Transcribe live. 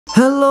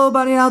Hello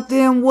everybody out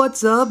there, and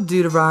what's up?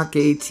 Dude Rock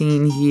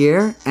 18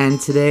 here, and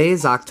today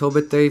is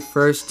October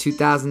 31st,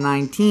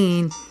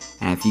 2019,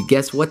 and if you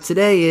guess what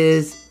today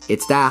is,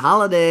 it's that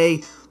holiday,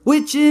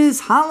 which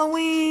is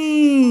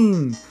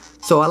Halloween!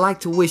 So I'd like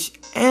to wish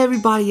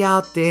everybody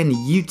out there in the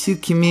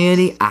YouTube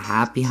community a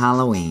happy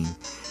Halloween.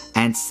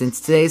 And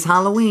since today's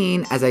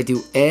Halloween, as I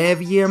do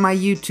every year on my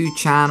YouTube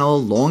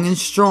channel, long and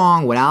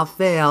strong, without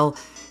fail,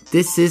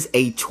 this is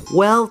a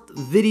 12th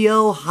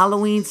video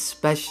Halloween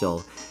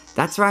special.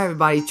 That's right,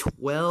 everybody,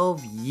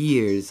 12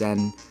 years,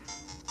 and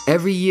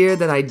every year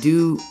that I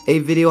do a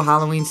video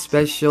Halloween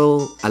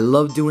special, I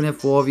love doing it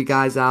for all of you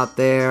guys out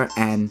there.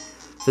 And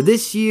for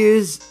this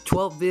year's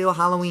 12th video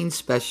Halloween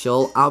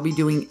special, I'll be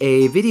doing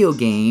a video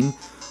game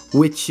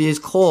which is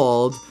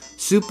called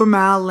Super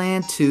Mario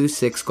Land 2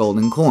 6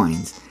 Golden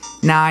Coins.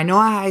 Now, I know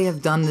I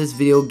have done this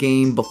video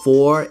game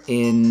before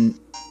in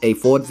a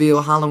 4th video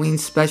Halloween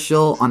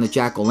special on the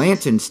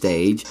Jack-o'-lantern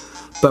stage,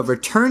 but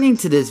returning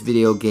to this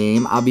video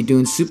game, I'll be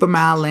doing Super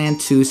Mario Land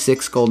 2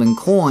 6 Golden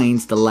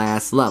Coins, the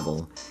last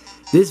level.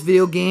 This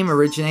video game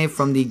originated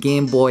from the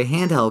GameBoy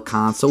handheld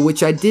console,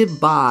 which I did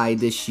buy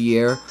this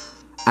year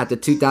at the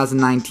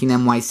 2019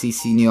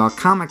 NYCC New York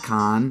Comic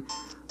Con,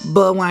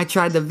 but when I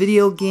tried the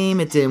video game,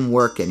 it didn't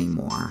work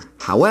anymore.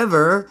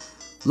 However,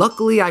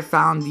 luckily I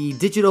found the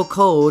digital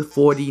code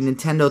for the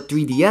Nintendo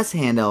 3DS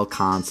handheld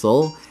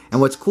console. And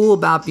what's cool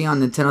about being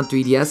on Nintendo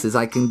 3DS is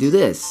I can do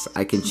this.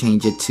 I can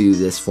change it to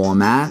this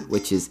format,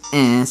 which is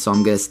so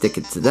I'm going to stick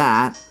it to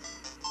that.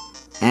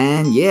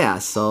 And yeah,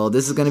 so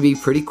this is going to be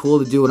pretty cool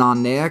to do it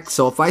on there.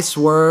 So if I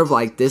swerve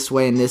like this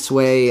way and this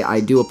way, I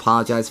do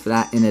apologize for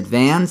that in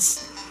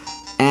advance.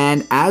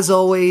 And as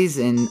always,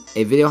 in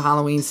a video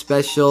Halloween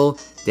special,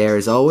 there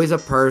is always a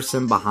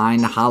person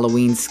behind the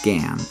Halloween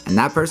scam. And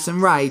that person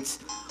writes,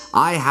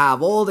 "I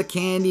have all the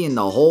candy in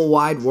the whole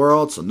wide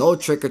world, so no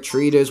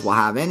trick-or-treaters will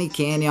have any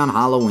candy on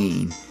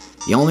Halloween.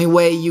 The only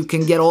way you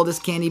can get all this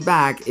candy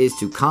back is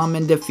to come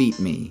and defeat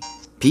me.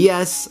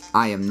 P.S.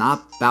 I am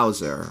not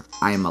Bowser.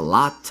 I am a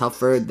lot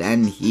tougher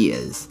than he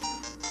is.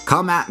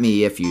 Come at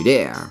me if you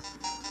dare."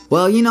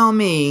 Well, you know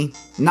me,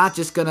 not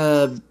just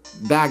gonna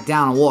back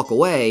down and walk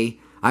away.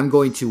 I'm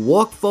going to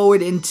walk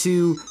forward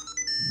into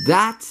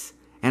that,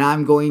 and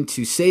I'm going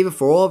to save it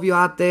for all of you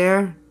out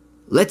there.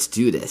 Let's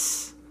do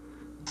this.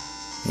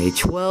 A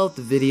 12th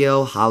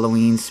video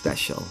Halloween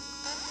special.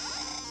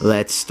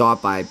 Let's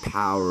start by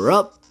power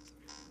up.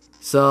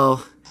 So,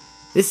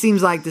 this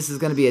seems like this is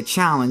going to be a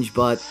challenge,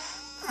 but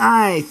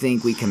I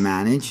think we can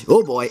manage.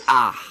 Oh boy,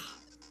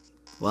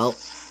 well,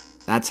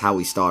 that's how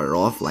we started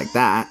off, like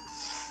that.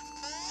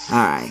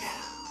 Alright.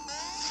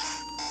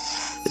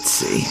 Let's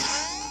see.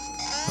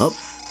 Up.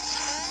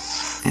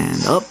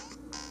 And up.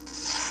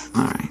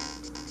 Alright.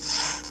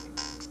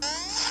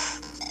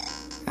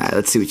 Alright,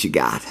 let's see what you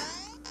got.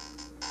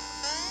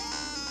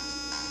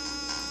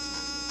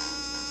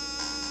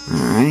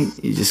 Alright,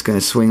 you're just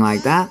gonna swing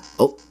like that.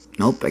 Oh,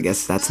 nope, I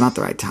guess that's not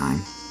the right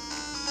time.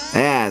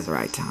 That's the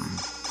right time.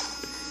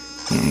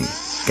 Yeah,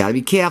 gotta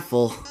be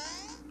careful.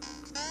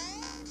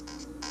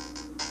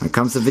 When it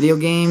comes to video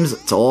games,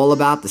 it's all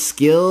about the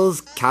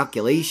skills,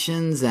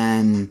 calculations,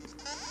 and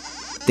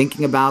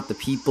thinking about the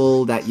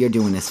people that you're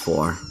doing this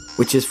for.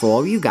 Which is for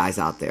all you guys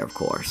out there, of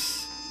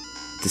course.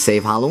 To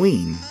save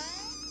Halloween.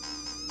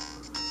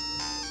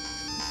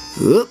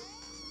 Oop.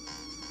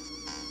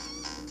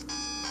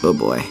 Oh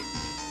boy.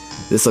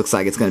 This looks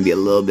like it's going to be a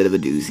little bit of a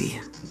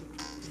doozy.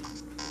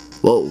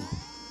 Whoa.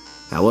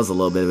 That was a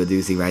little bit of a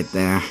doozy right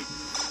there.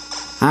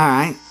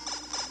 Alright.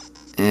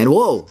 And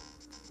whoa.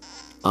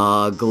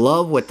 A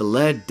glove with the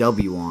letter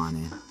W on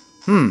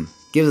it.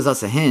 Gives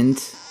us a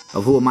hint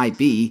of who it might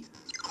be.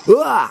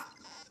 Ah!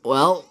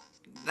 Well,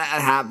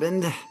 that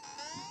happened.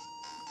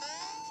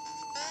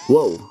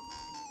 Whoa.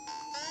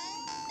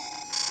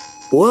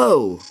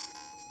 Whoa.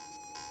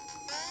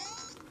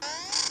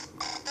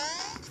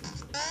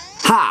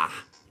 Ha!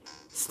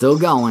 Still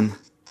going.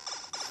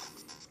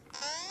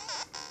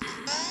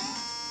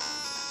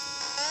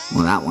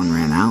 Well, that one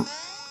ran out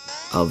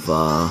of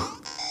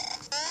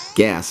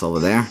gas over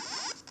there.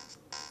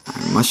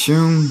 Alright,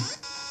 mushroom.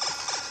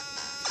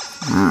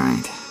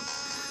 Alright.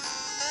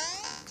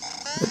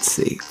 Let's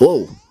see.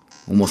 Whoa!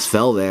 Almost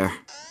fell there.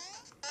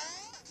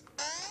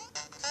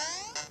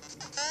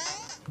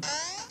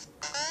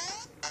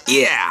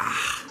 Yeah!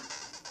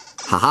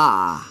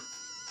 Haha!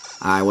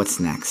 Alright, what's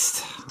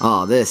next?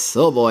 Oh, this.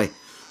 Oh boy.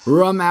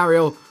 Run,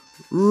 Mario.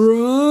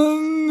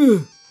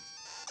 Run!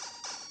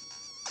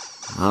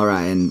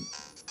 Alright, and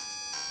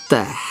what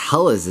the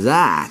hell is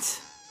that?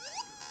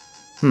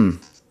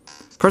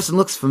 Person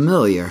looks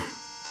familiar.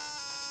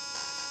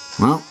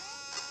 Well,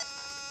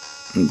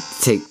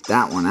 take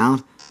that one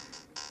out.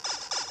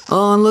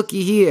 Oh, and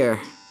looky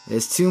here.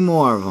 There's two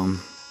more of them.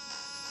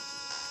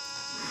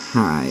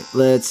 Alright,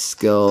 let's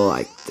go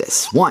like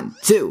this. 1,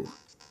 2.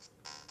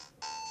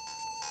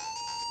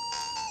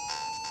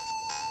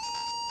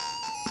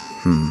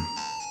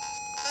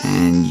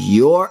 And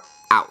you're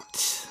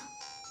out.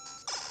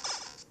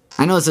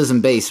 I know this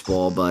isn't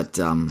baseball, but,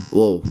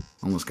 whoa,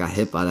 almost got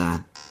hit by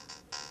that.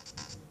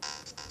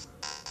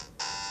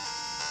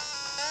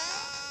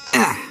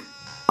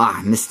 Ah,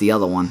 I missed the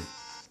other one.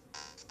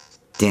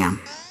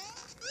 Damn.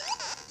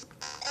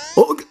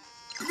 Oh,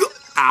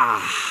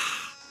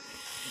 ah.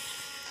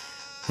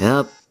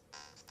 Yep.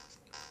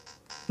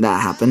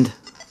 That happened.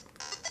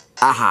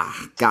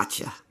 Aha,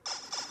 gotcha.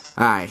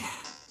 Alright.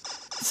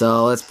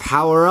 So let's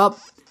power up.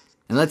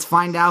 And let's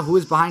find out who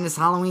is behind this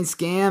Halloween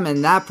scam.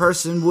 And that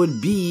person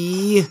would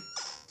be...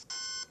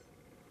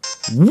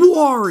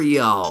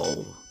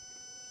 Wario!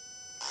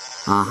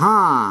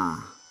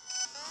 Uh-huh.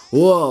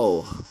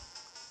 Whoa.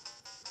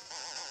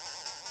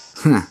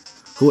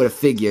 Who would have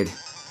figured?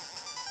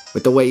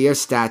 With the way your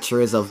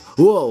stature is of,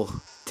 whoa,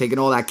 taking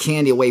all that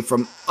candy away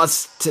from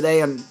us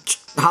today on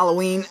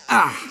Halloween?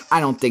 I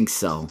don't think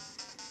so.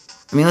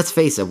 I mean, let's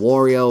face it,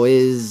 Wario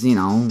is, you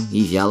know,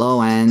 he's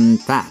yellow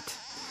and fat.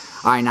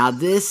 Alright, now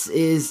this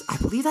is, I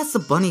believe that's the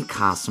bunny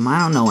costume, I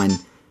don't know, and,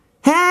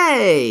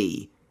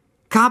 hey!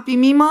 Copy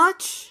me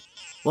much?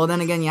 Well, then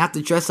again, you have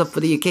to dress up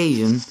for the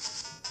occasion.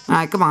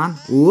 Alright, come on.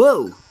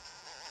 Whoa!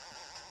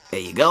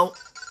 There you go.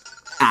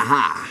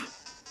 Aha!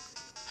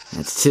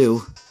 That's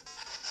 2.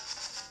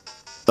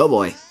 Oh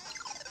boy.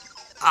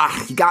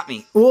 Ah, you got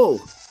me.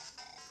 Whoa!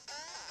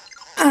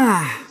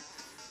 Ah!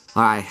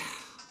 Alright.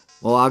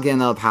 Well, I'll get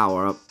another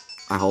power up,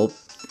 I hope.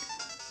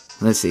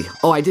 Let's see.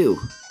 Oh, I do.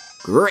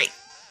 Great!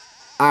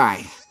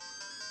 Alright.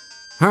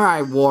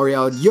 Alright,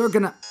 Wario, you're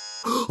gonna...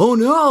 Oh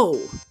no!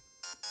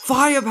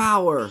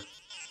 Firepower!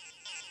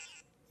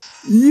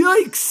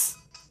 Yikes!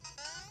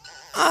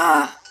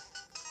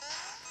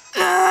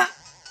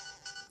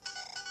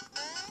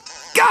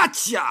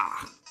 Gotcha!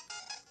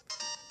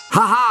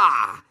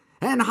 Haha!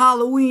 And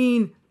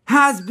Halloween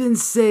has been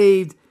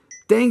saved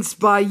thanks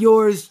by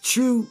yours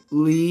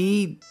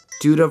truly,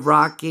 Dude of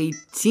Rock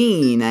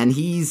 18. And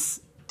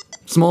he's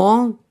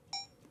small?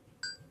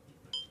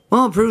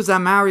 Well, it proves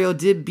that Mario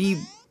did beat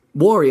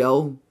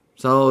Wario.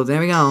 So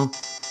there we go.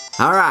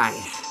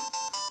 Alright.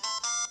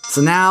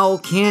 So now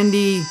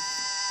candy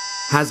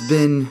has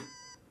been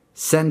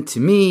sent to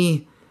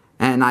me,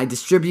 and I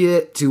distribute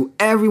it to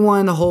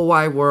everyone in the whole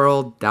wide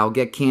world that will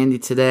get candy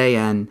today,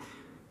 and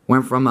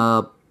went from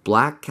a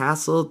black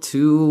castle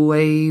to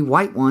a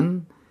white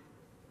one.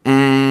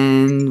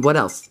 And what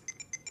else?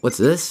 What's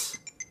this?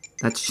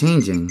 That's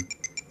changing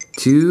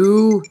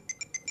to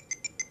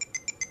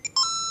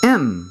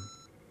M.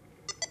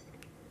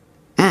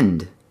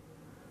 End.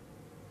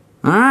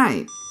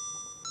 Alright.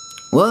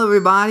 Well,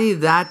 everybody,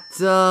 that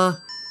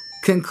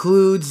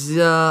concludes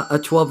a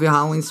 12-year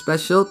Halloween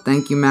special.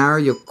 Thank you,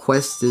 Mara. Your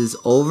quest is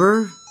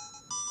over.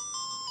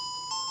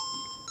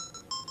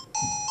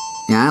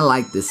 Yeah, I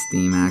like this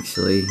theme,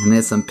 actually. And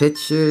there's some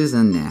pictures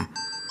in there.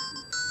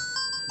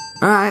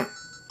 Alright.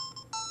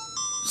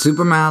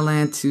 Super Mario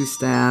Land 2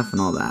 staff and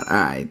all that.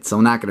 Alright, so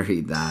I'm not going to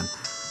read that.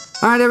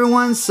 Alright,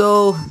 everyone.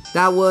 So,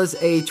 that was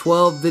a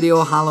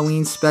 12-video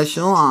Halloween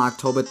special on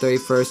October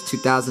 31st,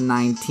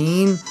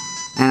 2019.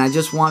 And I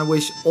just want to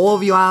wish all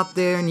of you out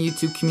there in the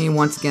YouTube community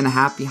once again a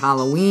happy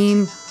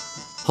Halloween.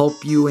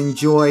 Hope you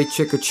enjoy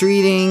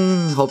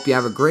trick-or-treating. Hope you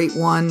have a great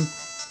one.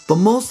 But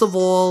most of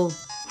all,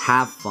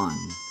 have fun.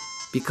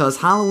 Because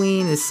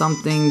Halloween is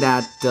something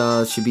that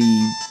should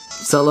be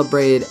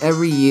celebrated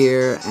every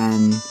year.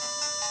 And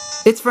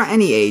it's for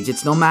any age.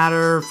 It's no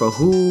matter for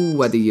who,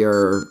 whether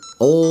you're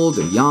old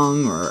or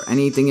young or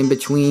anything in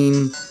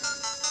between.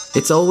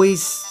 It's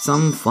always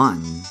some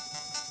fun.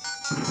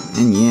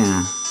 And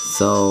yeah.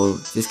 So,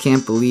 just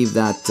can't believe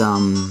that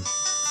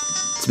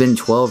it's been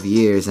 12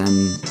 years, and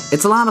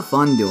it's a lot of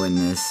fun doing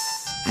this,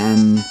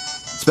 and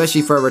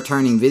especially for a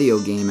returning video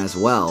game as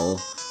well,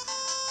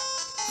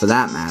 for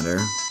that matter.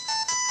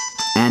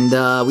 And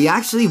we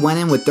actually went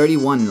in with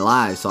 31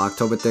 lives, so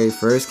October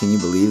 31st, can you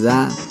believe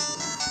that?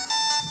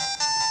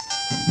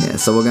 Yeah,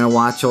 so we're going to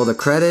watch all the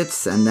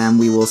credits, and then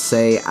we will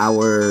say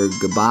our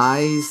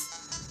goodbyes,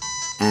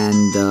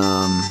 and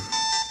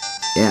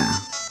yeah.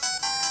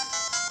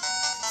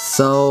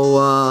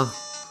 So,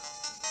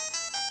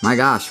 my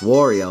gosh,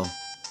 Wario.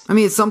 I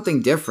mean, it's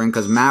something different,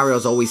 because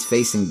Mario's always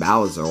facing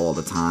Bowser all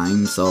the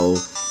time, so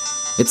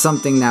it's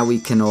something that we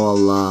can all,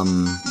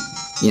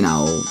 you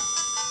know,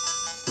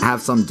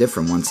 have some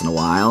different once in a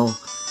while.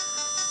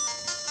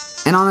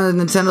 And on a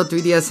Nintendo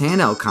 3DS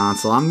handheld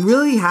console, I'm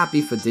really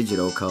happy for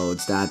digital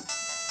codes that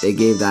they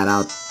gave that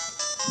out,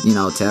 you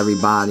know, to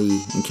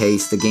everybody in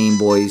case the Game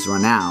Boys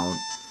run out,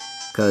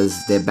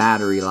 because their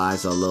battery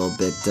lives are a little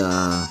bit,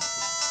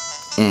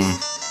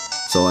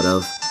 sort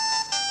of.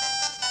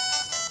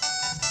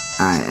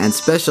 Alright, and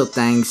special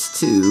thanks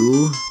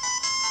to,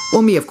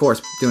 well, me, of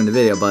course, doing the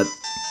video, but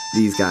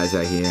these guys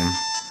right here.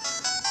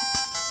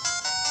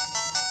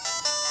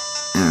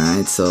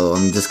 Alright, so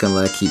I'm just gonna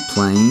let it keep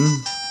playing.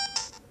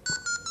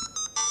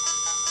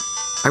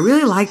 I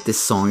really like this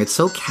song, it's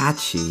so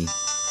catchy.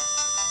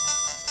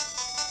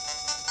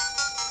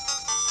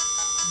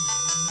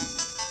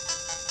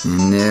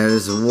 And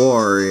there's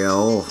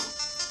Wario.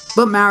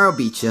 But Mario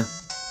beat you.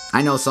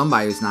 I know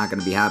somebody who's not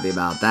going to be happy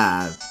about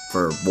that,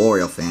 for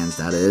Wario fans,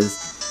 that is.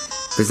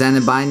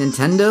 Presented by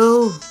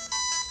Nintendo?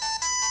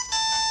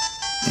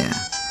 Yeah.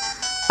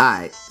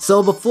 Alright,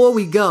 so before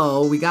we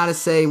go, we gotta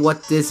say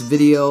what this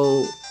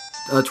video,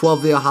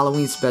 12 video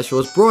Halloween special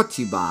is brought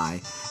to you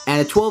by.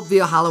 And a 12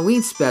 video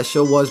Halloween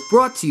special was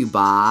brought to you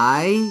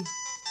by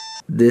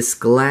this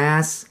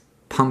glass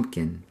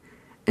pumpkin.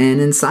 And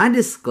inside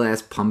this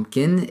glass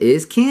pumpkin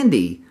is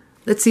candy.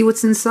 Let's see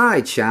what's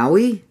inside, shall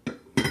we?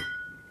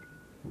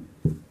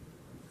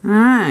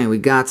 Alright, we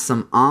got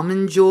some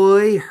Almond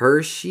Joy,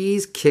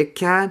 Hershey's, Kit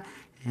Kat,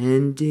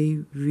 and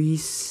a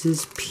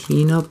Reese's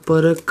Peanut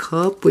Butter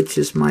Cup, which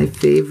is my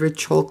favorite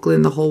chocolate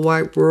in the whole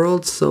wide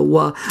world.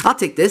 So, I'll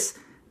take this.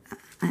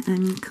 I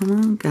mean, come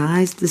on,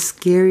 guys. The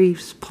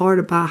scariest part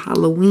about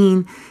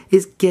Halloween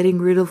is getting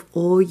rid of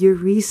all your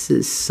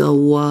Reese's.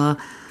 So,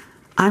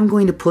 I'm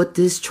going to put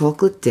this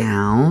chocolate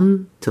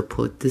down to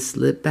put this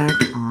lid back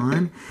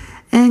on.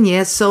 And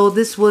yeah, so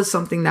this was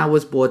something that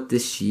was bought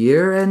this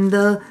year,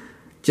 and,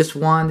 just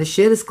wanted to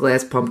share this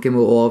glass pumpkin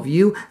with all of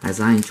you as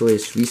I enjoy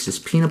this Reese's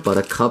Peanut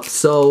Butter Cup.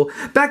 So,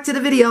 back to the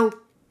video.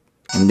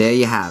 And there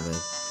you have it.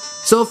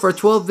 So, for a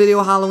 12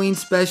 video Halloween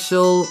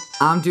special,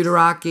 I'm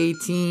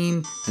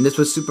DudeRock18, and this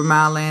was Super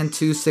Mario Land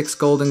 2 6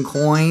 Golden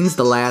Coins,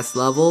 the last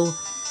level.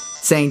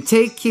 Saying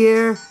take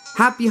care,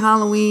 happy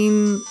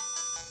Halloween,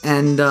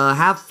 and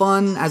have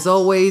fun as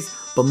always.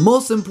 But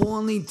most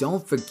importantly,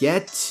 don't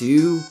forget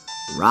to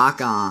rock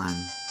on.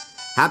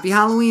 Happy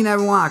Halloween,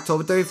 everyone.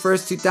 October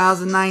 31st,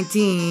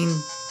 2019.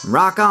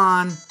 Rock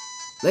on.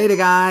 Later,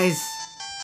 guys.